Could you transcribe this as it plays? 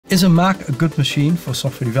Is a Mac a good machine for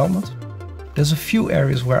software development? There's a few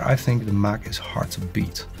areas where I think the Mac is hard to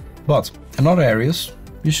beat, but in other areas,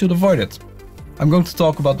 you should avoid it. I'm going to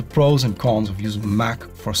talk about the pros and cons of using Mac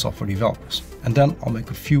for software developers, and then I'll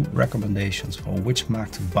make a few recommendations for which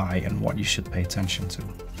Mac to buy and what you should pay attention to.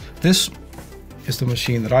 This is the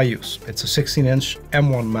machine that I use. It's a 16-inch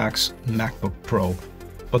M1 Max MacBook Pro,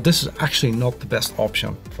 but this is actually not the best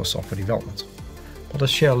option for software development. But I'll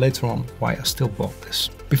share later on why I still bought this.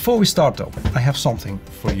 Before we start though, I have something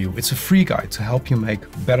for you. It's a free guide to help you make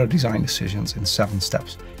better design decisions in 7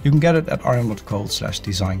 steps. You can get it at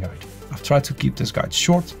ArjanCodes/design guide. I've tried to keep this guide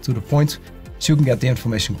short, to the point, so you can get the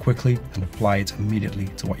information quickly and apply it immediately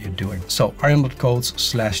to what you're doing. So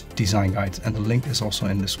ArjanCodes/design guide, and the link is also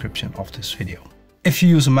in the description of this video. If you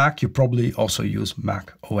use a Mac, you probably also use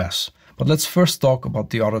macOS. But let's first talk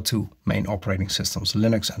about the other 2 main operating systems,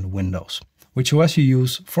 Linux and Windows. Which OS you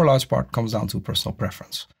use, for a large part, comes down to personal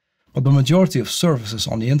preference. But the majority of services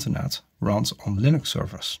on the internet runs on Linux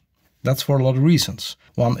servers. That's for a lot of reasons.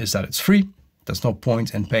 One is that it's free. There's no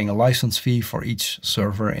point in paying a license fee for each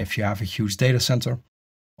server if you have a huge data center.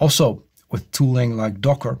 Also, with tooling like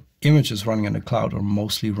Docker, images running in the cloud are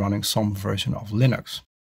mostly running some version of Linux.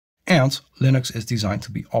 And Linux is designed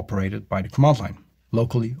to be operated by the command line,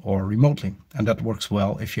 locally or remotely, and that works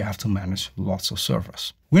well if you have to manage lots of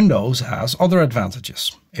servers. Windows has other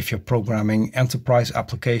advantages. If you're programming enterprise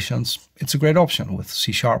applications, it's a great option with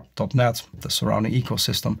C#, .NET, the surrounding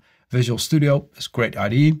ecosystem. Visual Studio is a great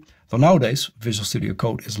IDE, though nowadays Visual Studio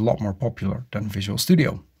Code is a lot more popular than Visual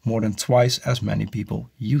Studio. More than twice as many people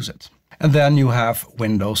use it. And then you have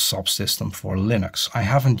Windows subsystem for Linux. I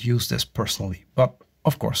haven't used this personally, but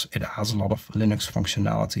of course, it has a lot of Linux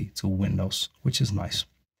functionality to Windows, which is nice.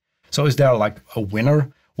 So is there like a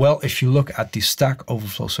winner? Well, if you look at the Stack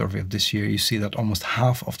Overflow survey of this year, you see that almost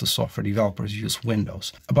half of the software developers use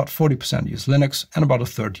Windows. About 40% use Linux and about a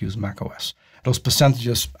third use macOS. Those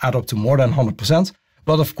percentages add up to more than 100%,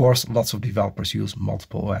 but of course, lots of developers use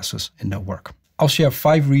multiple OSs in their work. I'll share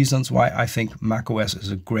 5 reasons why I think macOS is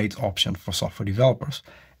a great option for software developers.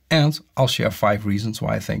 And I'll share 5 reasons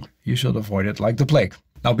why I think you should avoid it like the plague.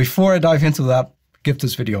 Now, before I dive into that, give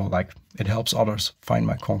this video a like. It helps others find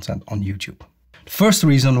my content on YouTube. The first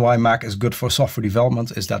reason why Mac is good for software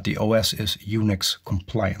development is that the OS is UNIX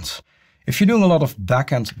compliant. If you're doing a lot of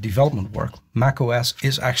back-end development work, macOS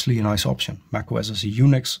is actually a nice option. macOS is a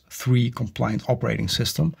Unix 3 compliant operating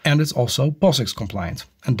system, and it's also POSIX compliant,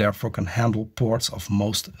 and therefore can handle ports of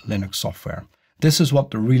most Linux software. This is what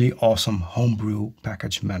the really awesome Homebrew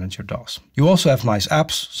package manager does. You also have nice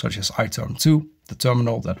apps such as iTerm2, the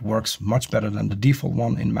terminal that works much better than the default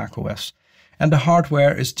one in macOS. And the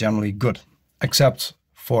hardware is generally good, except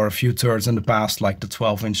for a few turds in the past like the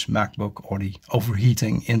 12-inch MacBook or the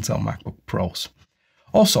overheating Intel MacBook Pros.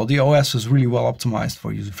 Also, the OS is really well optimized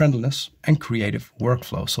for user-friendliness and creative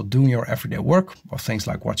workflow. So doing your everyday work, or things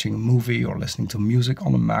like watching a movie or listening to music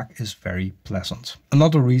on a Mac, is very pleasant.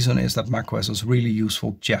 Another reason is that macOS has really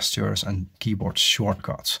useful gestures and keyboard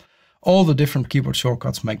shortcuts. All the different keyboard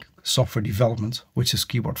shortcuts make software development, which is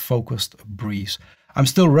keyboard focused, a breeze. I'm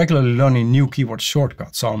still regularly learning new keyboard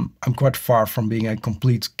shortcuts, so I'm quite far from being a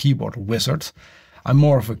complete keyboard wizard. I'm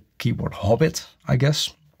more of a keyboard hobbit, I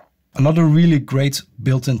guess. Another really great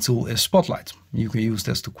built-in tool is Spotlight. You can use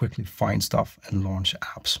this to quickly find stuff and launch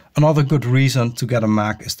apps. Another good reason to get a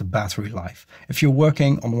Mac is the battery life. If you're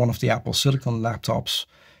working on one of the Apple Silicon laptops,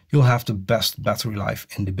 you'll have the best battery life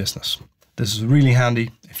in the business. This is really handy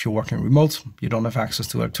if you're working remote, you don't have access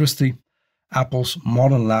to electricity. Apple's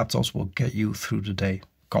modern laptops will get you through the day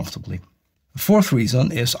comfortably. The fourth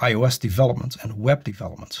reason is iOS development and web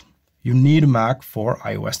development. You need a Mac for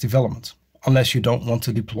iOS development, unless you don't want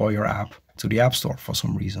to deploy your app to the App Store for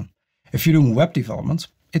some reason. If you're doing web development,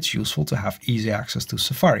 it's useful to have easy access to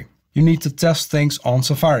Safari. You need to test things on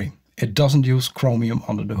Safari. It doesn't use Chromium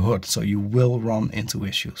under the hood, so you will run into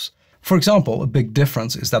issues. For example, a big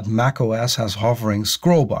difference is that macOS has hovering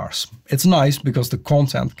scroll bars. It's nice because the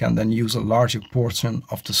content can then use a larger portion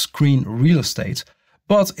of the screen real estate,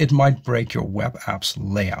 but it might break your web app's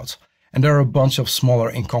layout. And there are a bunch of smaller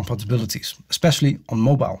incompatibilities, especially on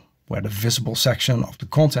mobile, where the visible section of the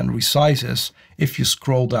content resizes if you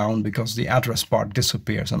scroll down because the address bar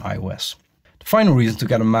disappears on iOS. The final reason to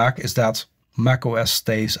get a Mac is that macOS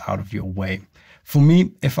stays out of your way. For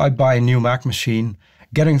me, if I buy a new Mac machine,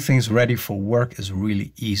 getting things ready for work is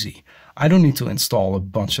really easy. I don't need to install a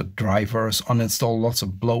bunch of drivers, uninstall lots of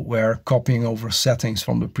bloatware, copying over settings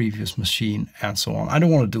from the previous machine, and so on. I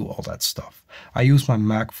don't want to do all that stuff. I use my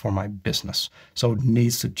Mac for my business, so it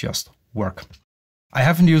needs to just work. I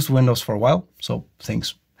haven't used Windows for a while, so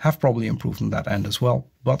things have probably improved on that end as well,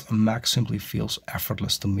 but a Mac simply feels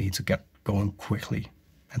effortless to me to get going quickly.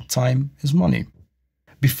 And time is money.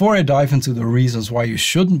 Before I dive into the reasons why you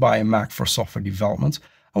shouldn't buy a Mac for software development,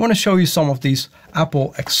 I want to show you some of these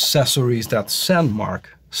Apple accessories that Sandmarc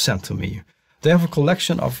sent to me. They have a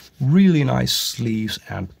collection of really nice sleeves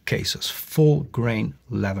and cases, full grain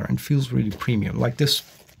leather, and feels really premium, like this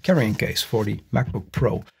carrying case for the MacBook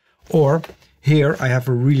Pro. Or here I have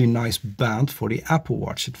a really nice band for the Apple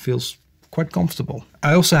Watch. It feels quite comfortable.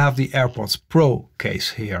 I also have the AirPods Pro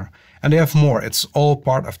case here, and they have more. It's all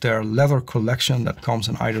part of their leather collection that comes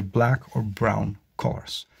in either black or brown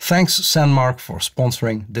colors. Thanks Sandmarc for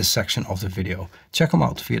sponsoring this section of the video. Check them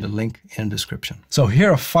out via the link in the description. So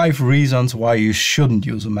here are 5 reasons why you shouldn't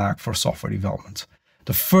use a Mac for software development.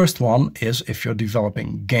 The first one is if you're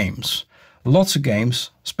developing games. Lots of games,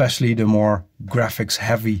 especially the more graphics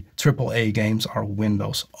heavy AAA games, are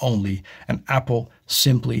Windows only, and Apple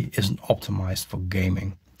simply isn't optimized for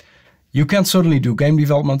gaming. You can certainly do game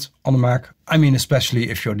development on a Mac. I mean, especially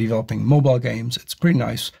if you're developing mobile games, it's pretty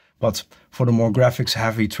nice. But for the more graphics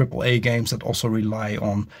heavy AAA games that also rely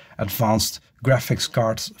on advanced graphics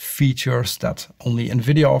card features that only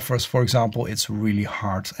Nvidia offers, for example, it's really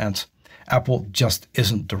hard, and Apple just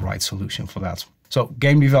isn't the right solution for that. So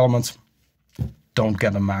game development, don't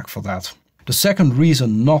get a Mac for that. The second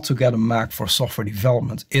reason not to get a Mac for software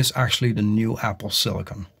development is actually the new Apple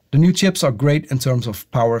Silicon. The new chips are great in terms of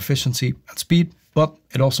power efficiency and speed, but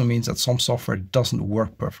it also means that some software doesn't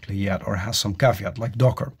work perfectly yet or has some caveat, like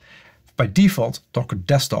Docker. By default, Docker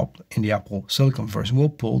Desktop in the Apple Silicon version will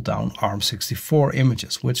pull down ARM64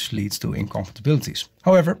 images, which leads to incompatibilities.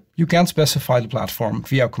 However, you can specify the platform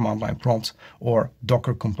via command line prompt or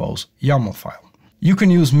Docker Compose YAML file. You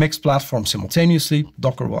can use mixed platforms simultaneously.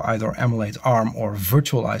 Docker will either emulate ARM or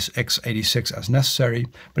virtualize x86 as necessary,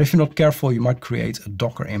 but if you're not careful, you might create a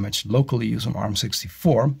Docker image locally using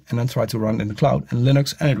ARM64 and then try to run it in the cloud in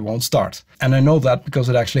Linux and it won't start. And I know that because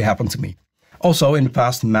it actually happened to me. Also, in the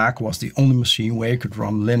past, Mac was the only machine where you could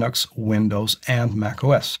run Linux, Windows, and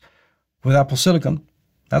macOS. With Apple Silicon,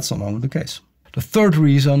 that's no longer the case. The third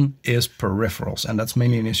reason is peripherals, and that's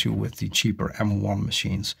mainly an issue with the cheaper M1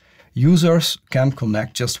 machines. Users can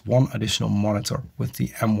connect just one additional monitor with the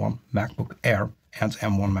M1 MacBook Air and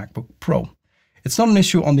M1 MacBook Pro. It's not an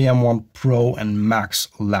issue on the M1 Pro and Max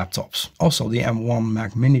laptops. Also, the M1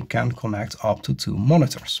 Mac Mini can connect up to 2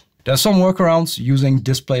 monitors. There are some workarounds using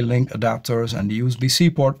display link adapters and the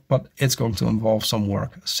USB-C port, but it's going to involve some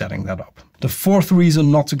work setting that up. The fourth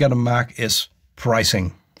reason not to get a Mac is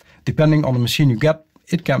pricing. Depending on the machine you get,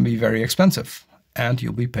 it can be very expensive, and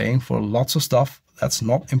you'll be paying for lots of stuff that's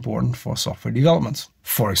not important for software development.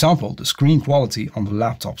 For example, the screen quality on the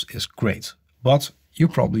laptops is great, but you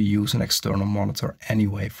probably use an external monitor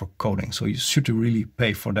anyway for coding, so you should really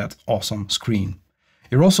pay for that awesome screen.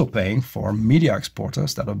 You're also paying for media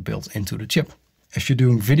exporters that are built into the chip. If you're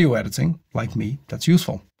doing video editing, like me, that's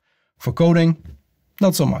useful. For coding,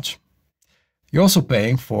 not so much. You're also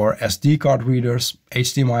paying for SD card readers,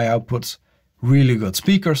 HDMI outputs, really good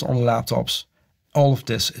speakers on the laptops. All of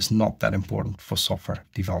this is not that important for software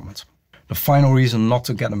development. The final reason not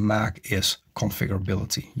to get a Mac is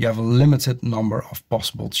configurability. You have a limited number of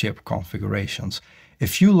possible chip configurations.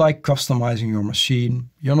 If you like customizing your machine,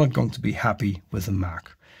 you're not going to be happy with a Mac.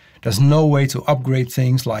 There's no way to upgrade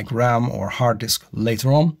things like RAM or hard disk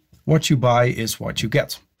later on. What you buy is what you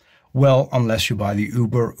get. Well, unless you buy the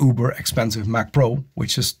uber expensive Mac Pro,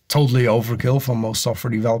 which is totally overkill for most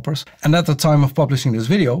software developers. And at the time of publishing this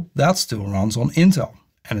video, that still runs on Intel.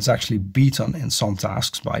 And it's actually beaten in some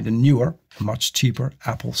tasks by the newer, much cheaper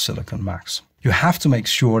Apple Silicon Macs. You have to make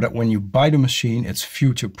sure that when you buy the machine, it's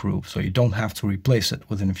future-proof, so you don't have to replace it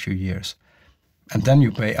within a few years. And then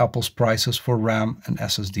you pay Apple's prices for RAM and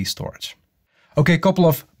SSD storage. Okay, a couple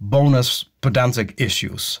of bonus Pedantic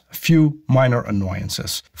issues, a few minor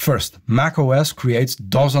annoyances. First, macOS creates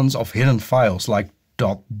dozens of hidden files like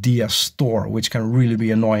 .dsstore, which can really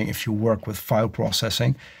be annoying if you work with file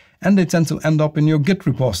processing, and they tend to end up in your Git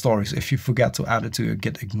repositories if you forget to add it to your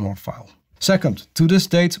git ignore file. Second, to this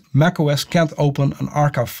date, macOS can't open an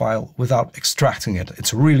archive file without extracting it.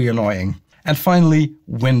 It's really annoying. And finally,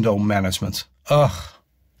 window management. Ugh,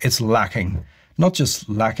 it's lacking. Not just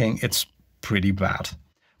lacking, it's pretty bad.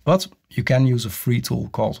 But you can use a free tool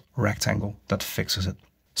called Rectangle that fixes it.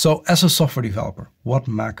 So as a software developer, what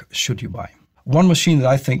Mac should you buy? One machine that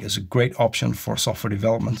I think is a great option for software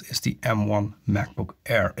development is the M1 MacBook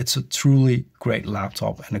Air. It's a truly great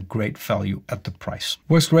laptop and a great value at the price.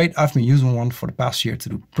 Works great. I've been using one for the past year to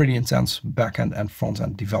do pretty intense backend and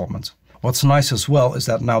front-end development. What's nice as well is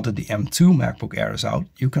that now that the M2 MacBook Air is out,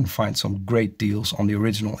 you can find some great deals on the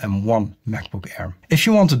original M1 MacBook Air. If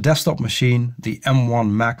you want a desktop machine, the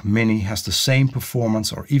M1 Mac Mini has the same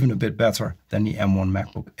performance or even a bit better than the M1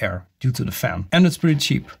 MacBook Air due to the fan. And it's pretty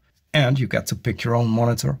cheap. And you get to pick your own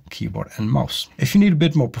monitor, keyboard and mouse. If you need a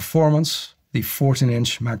bit more performance, the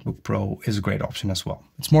 14-inch MacBook Pro is a great option as well.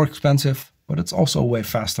 It's more expensive, but it's also a way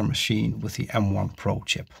faster machine with the M1 Pro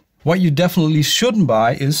chip. What you definitely shouldn't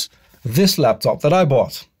buy is this laptop that I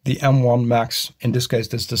bought, the M1 Max. In this case,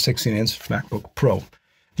 this is the 16-inch MacBook Pro.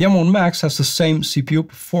 The M1 Max has the same CPU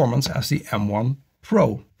performance as the M1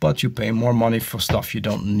 Pro, but you pay more money for stuff you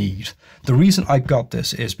don't need. The reason I got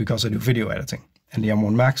this is because I do video editing, and the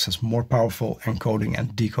M1 Max has more powerful encoding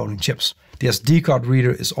and decoding chips. The SD card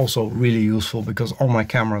reader is also really useful because all my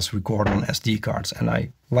cameras record on SD cards, and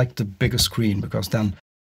I like the bigger screen because then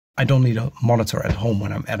I don't need a monitor at home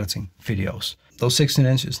when I'm editing videos. Though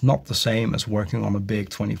 16-inch is not the same as working on a big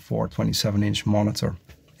 24, 27-inch monitor,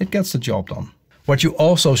 it gets the job done. What you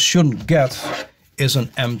also shouldn't get is an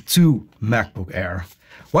M2 MacBook Air.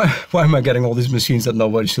 Why am I getting all these machines that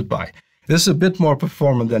nobody should buy? This is a bit more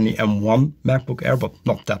performant than the M1 MacBook Air, but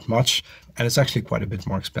not that much. And it's actually quite a bit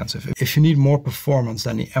more expensive. If you need more performance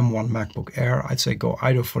than the M1 MacBook Air, I'd say go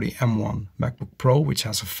either for the M1 MacBook Pro, which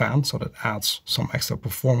has a fan, so that adds some extra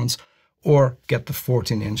performance, or get the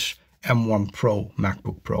 14-inch M1 Pro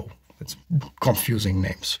MacBook Pro. It's confusing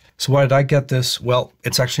names. So why did I get this? Well,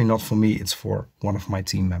 it's actually not for me, it's for one of my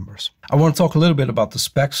team members. I want to talk a little bit about the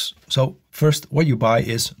specs. So first, what you buy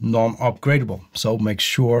is non-upgradable. So make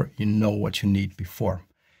sure you know what you need before.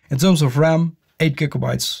 In terms of RAM, 8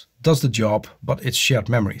 GB does the job, but it's shared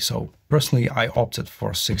memory. So personally, I opted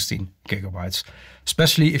for 16 GB.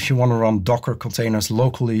 Especially if you want to run Docker containers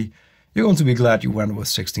locally, you're going to be glad you went with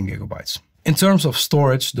 16 GB. In terms of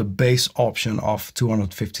storage, the base option of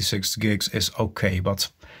 256 gigs is okay, but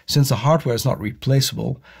since the hardware is not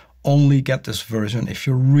replaceable, only get this version if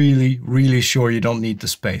you're really sure you don't need the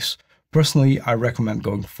space. Personally, I recommend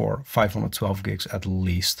going for 512 gigs at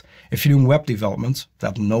least. If you're doing web development,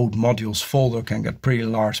 that node modules folder can get pretty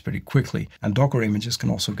large pretty quickly, and Docker images can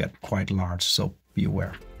also get quite large, so be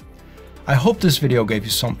aware. I hope this video gave you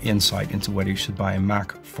some insight into whether you should buy a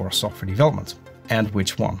Mac for software development, and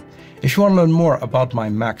which one. If you want to learn more about my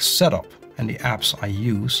Mac setup and the apps I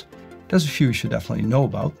use, there's a few you should definitely know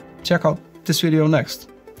about. Check out this video next.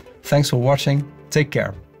 Thanks for watching, take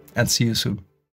care, and see you soon.